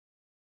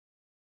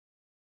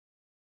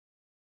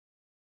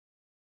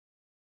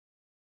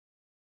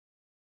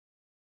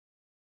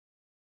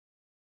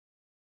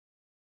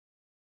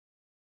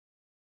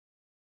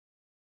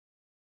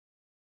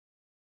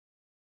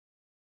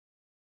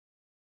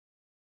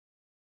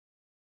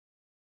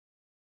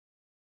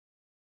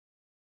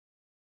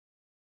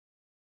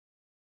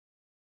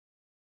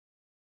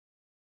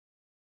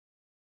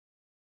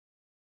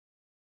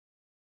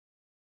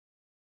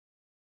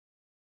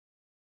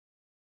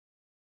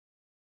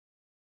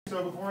So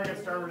before I get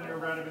started, we're going to do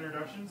a round of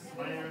introductions.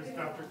 My name is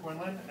Dr.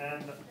 Quinlan,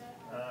 and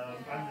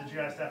I'm the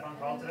GI staff on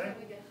call today.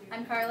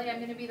 I'm Karlie. I'm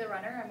going to be the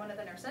runner. I'm one of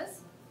the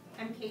nurses.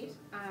 I'm Kate,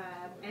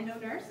 endo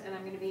nurse, and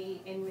I'm going to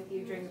be in with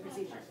you during the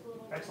procedure.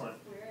 Excellent.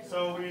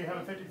 So we have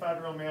a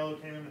 55-year-old male who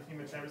came in with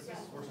hematemesis.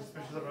 We're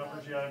suspicious of an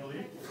upper GI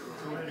bleed.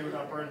 So we're going to do an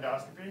upper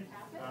endoscopy.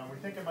 We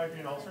think it might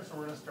be an ulcer, so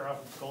we're going to start off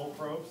with gold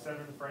probe, 7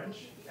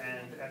 French,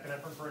 and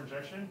epinephrine for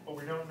injection. But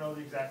we don't know the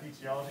exact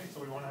etiology,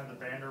 so we want to have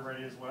the bander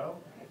ready as well.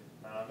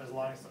 As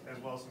well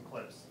as some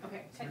clips.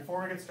 Okay. So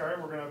before we get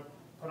started, we're going to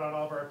put on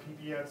all of our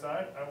PPE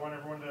outside. I want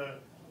everyone to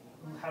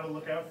have a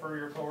look out for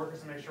your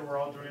coworkers to make sure we're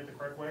all doing it the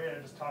correct way,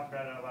 and just talk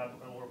about it out loud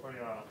when we're putting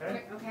it on.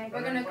 Okay. Okay.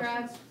 We're gonna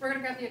grab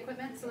the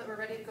equipment so that we're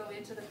ready to go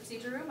into the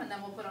procedure room, and then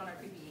we'll put on our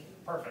PPE.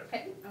 Perfect.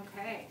 Okay.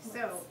 Okay.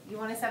 So you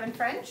want a 7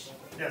 French?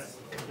 Yes,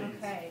 please.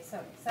 Okay. So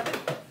 7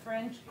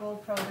 French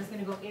gold probe is going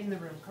to go in the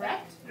room,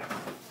 correct? Yes.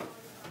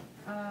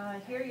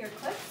 Here are your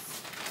clips.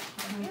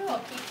 Thank you. I'll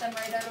keep them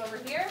right out over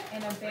here.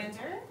 And a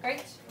bander.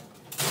 Great.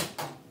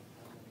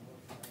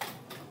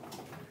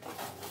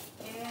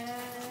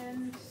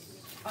 And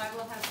I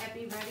will have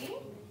epi ready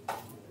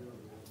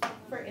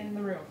for in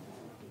the room.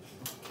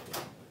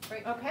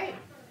 Great. Okay.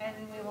 And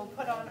we will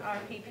put on our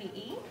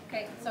PPE.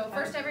 Okay. So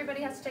first,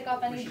 everybody has to take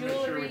off any We should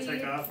jewelry. make sure we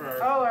take off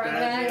our our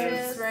badges,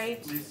 badges,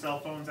 right? Leave cell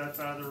phones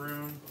outside of the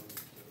room.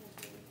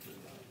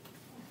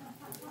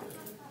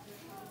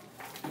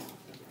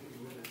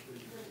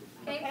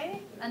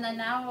 Okay. And then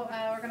now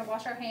we're gonna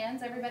wash our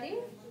hands, everybody.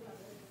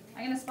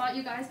 I'm gonna spot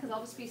you guys because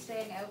I'll just be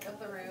staying out of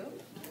the room.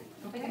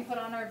 We can put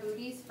on our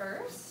booties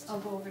first. I'll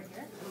go over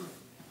here.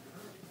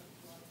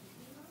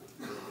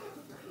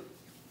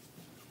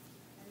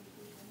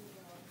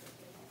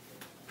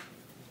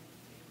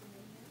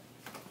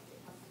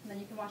 And then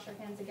you can wash your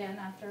hands again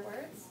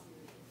afterwards.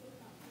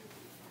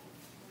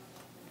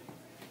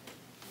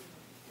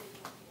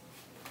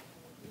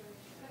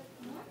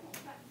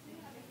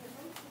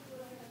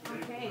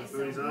 Okay, so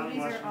Booties on, booties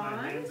washing are my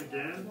on. hands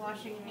again.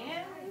 Washing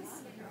hands.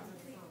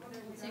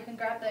 So you can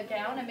grab the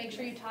gown and make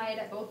sure you tie it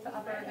at both the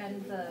upper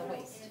and the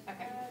waist.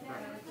 Okay.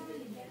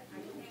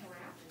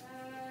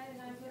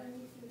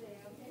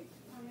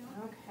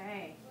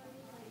 Okay.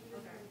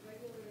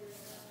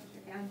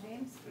 Your gown,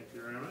 James. Thank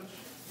you very much.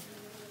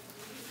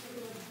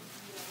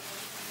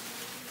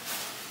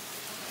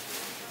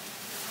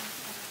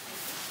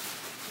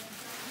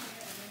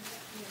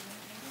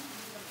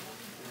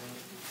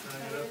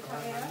 Tying it up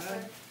behind my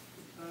neck.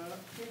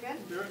 You're good?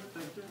 Good,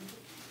 thank you.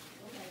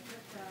 Okay,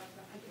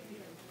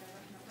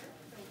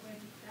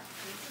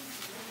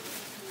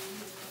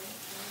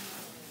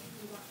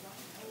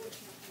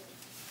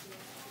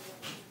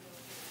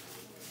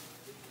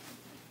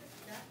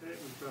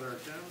 we've got our So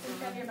you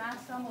gowns have on. your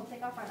mask on. We'll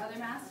take off our other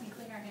masks and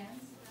clean our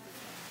hands.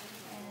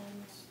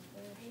 And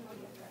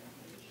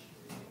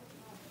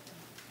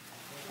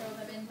throw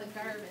them in the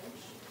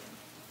garbage.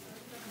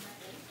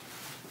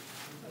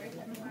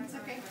 It's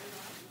okay.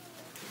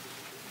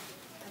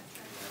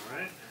 All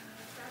right.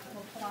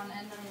 We'll put on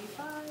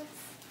N95s.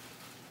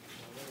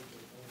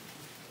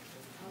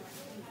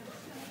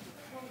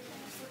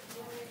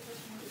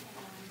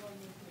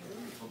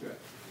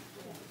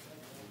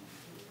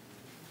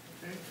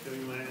 Okay,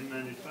 getting my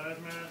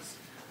N95 mask.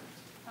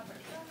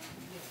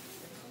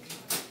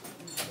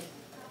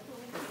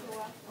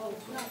 Oh,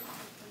 no.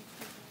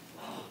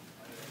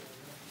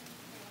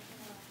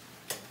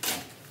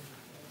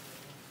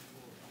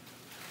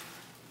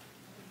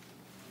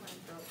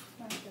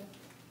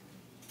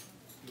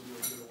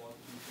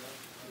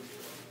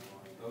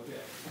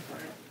 Okay.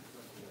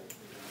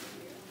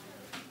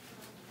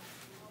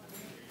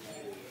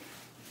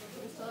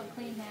 You still have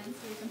clean hands,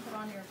 so you can put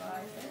on your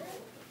visor.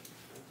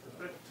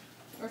 Perfect.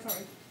 Or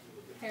sorry,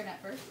 hairnet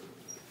first.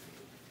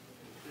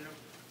 Yep.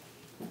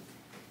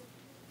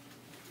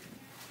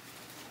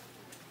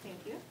 Thank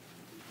you.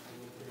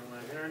 Putting on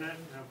my hairnet,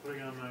 now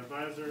putting on my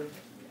visor.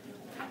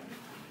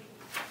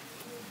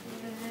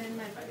 And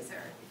my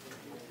visor.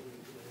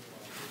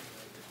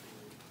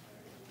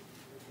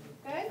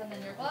 Good. And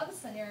then your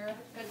gloves, and you're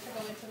good to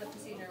go into the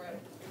procedure room.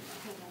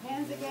 Take my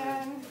hands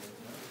again.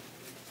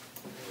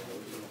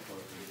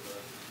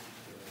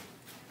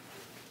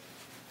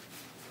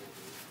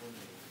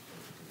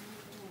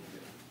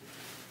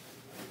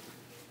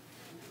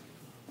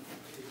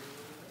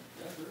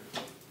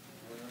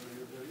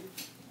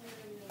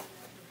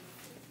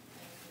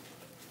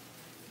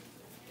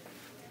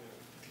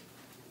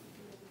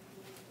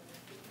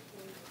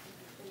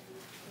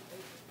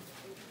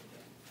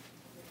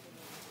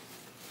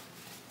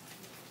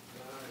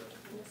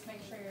 Just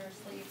make sure your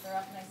sleeves are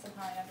up nice and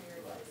high under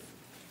your gloves.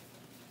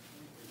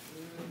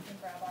 You can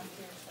grab onto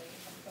your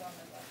sleeves and put on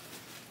the gloves.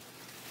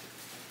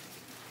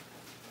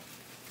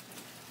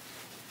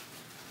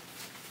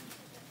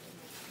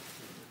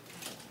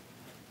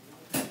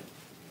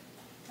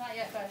 Not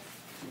yet, guys.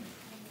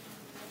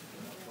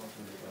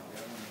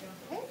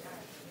 Okay.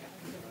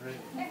 All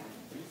right. Okay.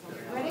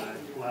 Ready?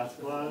 Last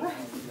glove.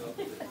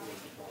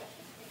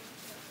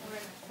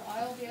 So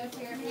I will be out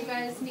here if you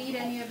guys need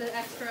any of the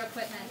extra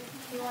equipment.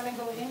 You want to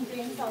go in,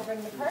 James? I'll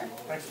bring the cart.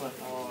 Excellent.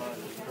 I'll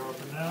just go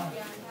open now.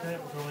 Okay,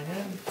 we're going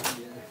in.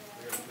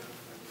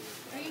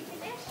 Are you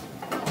finished?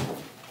 No.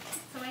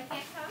 So I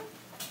can't come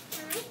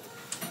through?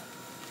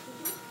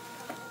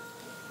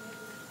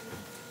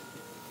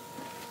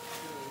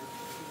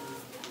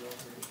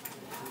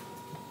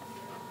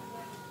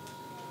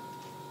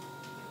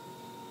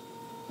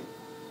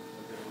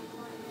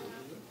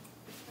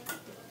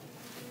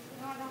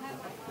 No, I don't have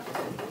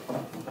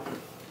my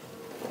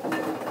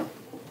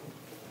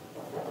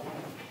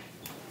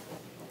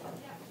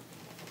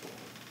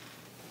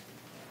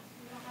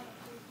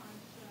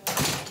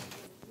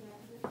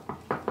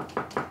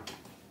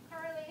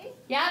Karlie,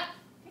 Yep.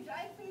 could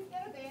I please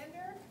get a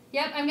bander?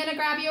 Yep, I'm going to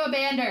grab you a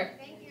bander.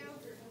 Thank you.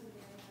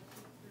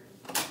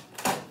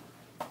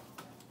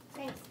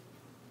 Thanks.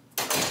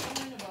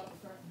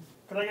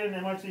 Could I get an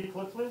MIT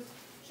clip, please?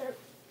 Sure.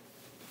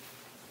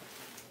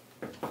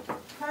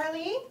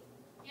 Karlie,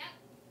 Yep.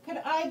 could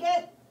I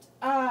get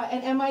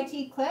an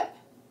MIT clip?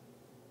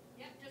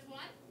 Yep, just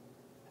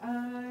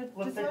one?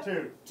 Let's Just take one?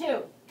 two.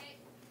 Two. Okay.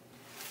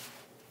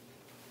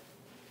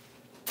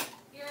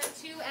 Here are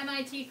 2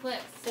 MIT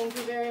clips. Thank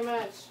you very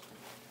much.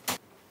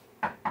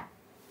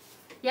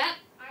 Yep.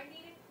 I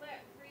need a clip,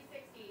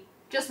 360.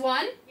 Just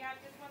one? Yeah,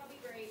 this one will be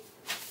great.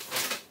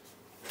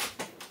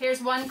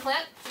 Here's one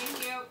clip.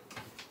 Thank you.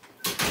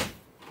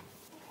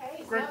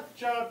 Okay, Great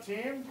job,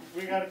 team.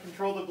 We got to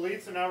control the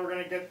bleed, so now we're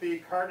going to get the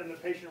cart and the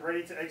patient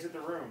ready to exit the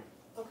room.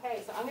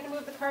 Okay, so I'm going to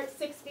move the cart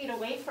 6 feet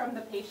away from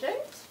the patient.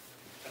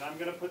 And I'm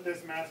going to put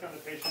this mask on the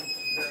patient,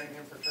 preparing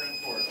him for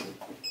transport.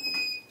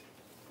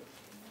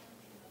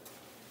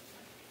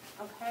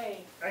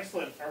 Okay.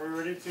 Excellent. Are we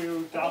ready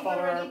to I doff think all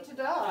we're our ready to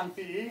doff.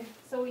 PPE?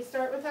 So we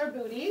start with our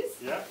booties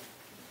Yep.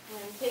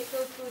 and take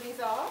those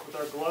booties off. With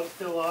our gloves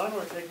still on,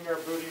 we're taking our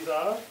booties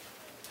off,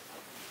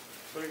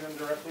 putting them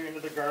directly into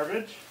the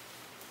garbage.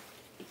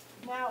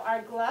 Now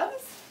our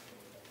gloves.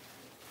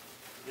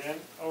 Again,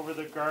 over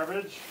the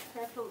garbage.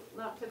 Careful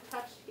not to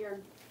touch your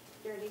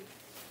dirty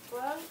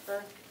glove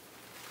or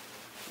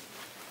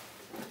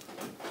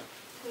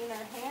clean our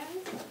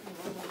hands.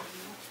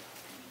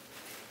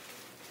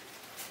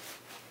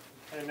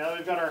 And now that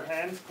we've got our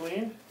hands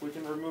clean, we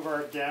can remove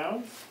our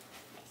gowns.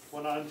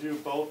 We'll undo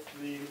both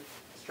the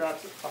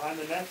straps behind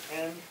the neck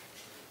and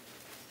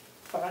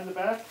behind the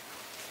back.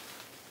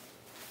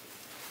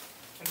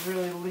 And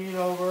really lean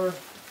over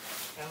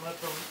and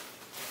let them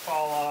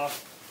fall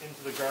off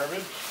into the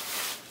garbage.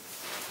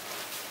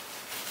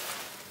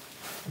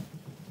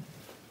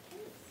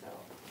 So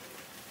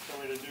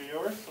Want me to do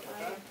yours?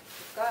 Okay.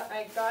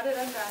 I got it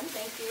undone,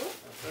 thank you.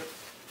 That's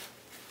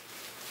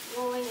it.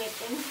 Rolling it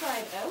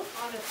inside out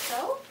on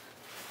itself.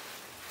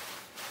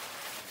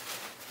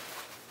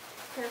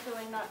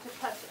 Carefully not to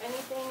touch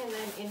anything and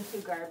then into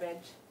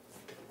garbage.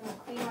 I'm going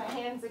to clean my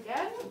hands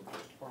again.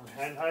 From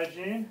hand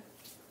hygiene.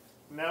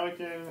 Now we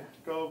can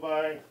go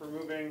by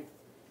removing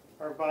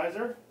our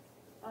visor.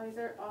 Eyes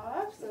are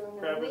off, so I'm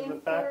Grab it going in to the lean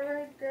back.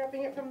 forward,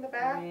 grabbing it from the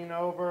back. Lean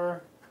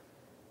over.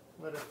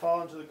 Let it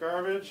fall into the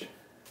garbage.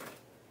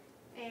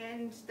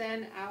 And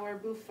then our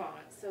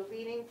bouffant. So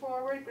leaning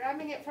forward,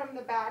 grabbing it from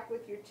the back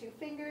with your 2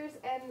 fingers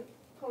and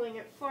pulling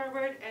it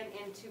forward and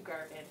into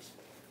garbage.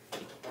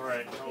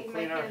 Alright, now we'll Clean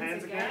clean my our hands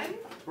hands again. again.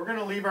 We're going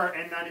to leave our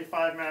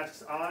N95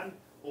 masks on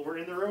while we're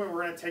in the room, and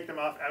we're going to take them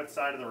off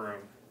outside of the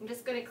room. I'm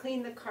just going to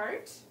clean the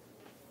cart.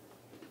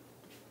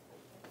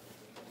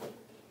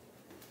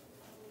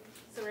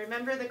 So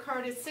remember, the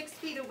cart is 6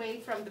 feet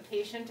away from the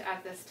patient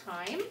at this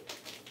time.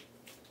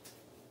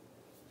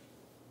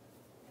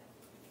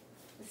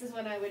 This is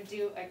when I would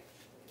do a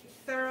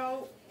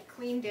thorough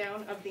clean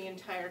down of the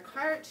entire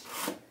cart.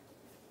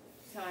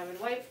 So I would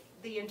wipe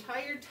the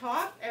entire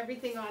top,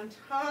 everything on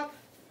top.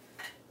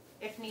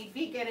 If need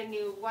be, get a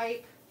new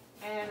wipe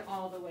and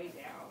all the way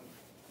down.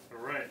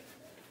 Alright.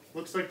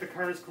 Looks like the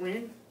cart is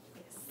clean.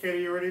 Yes.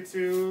 Katie, you ready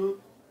to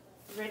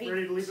Ready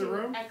to leave the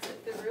room?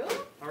 Exit the room.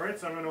 Alright,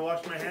 so I'm going to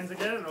wash my hands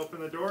again and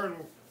open the door, and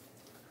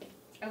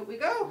Out we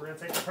go. we're going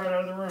to take the cart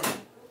out of the room.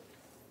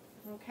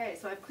 Okay,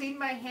 so I've cleaned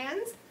my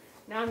hands.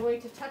 Now I'm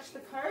going to touch the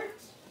cart.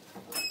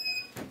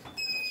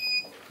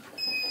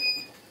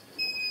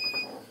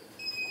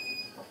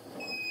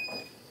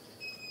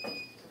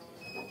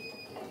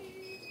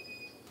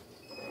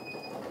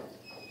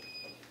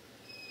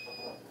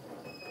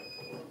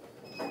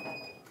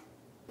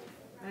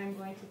 I'm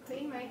going to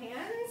clean my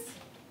hands.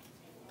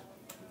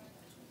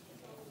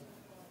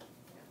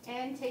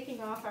 And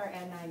taking off our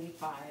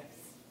N95s.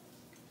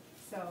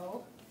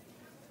 So,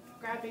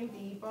 grabbing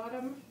the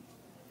bottom,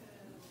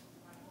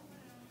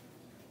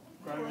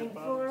 Grabbing pulling the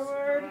bottom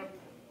forward, strap.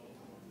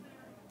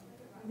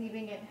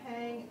 leaving it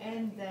hang,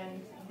 and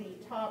then the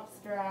top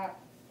strap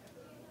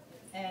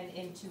and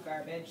into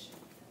garbage.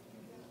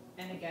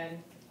 And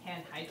again,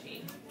 hand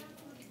hygiene.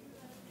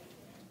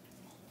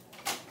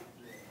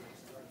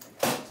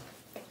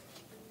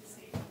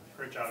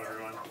 Great job,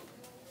 everyone.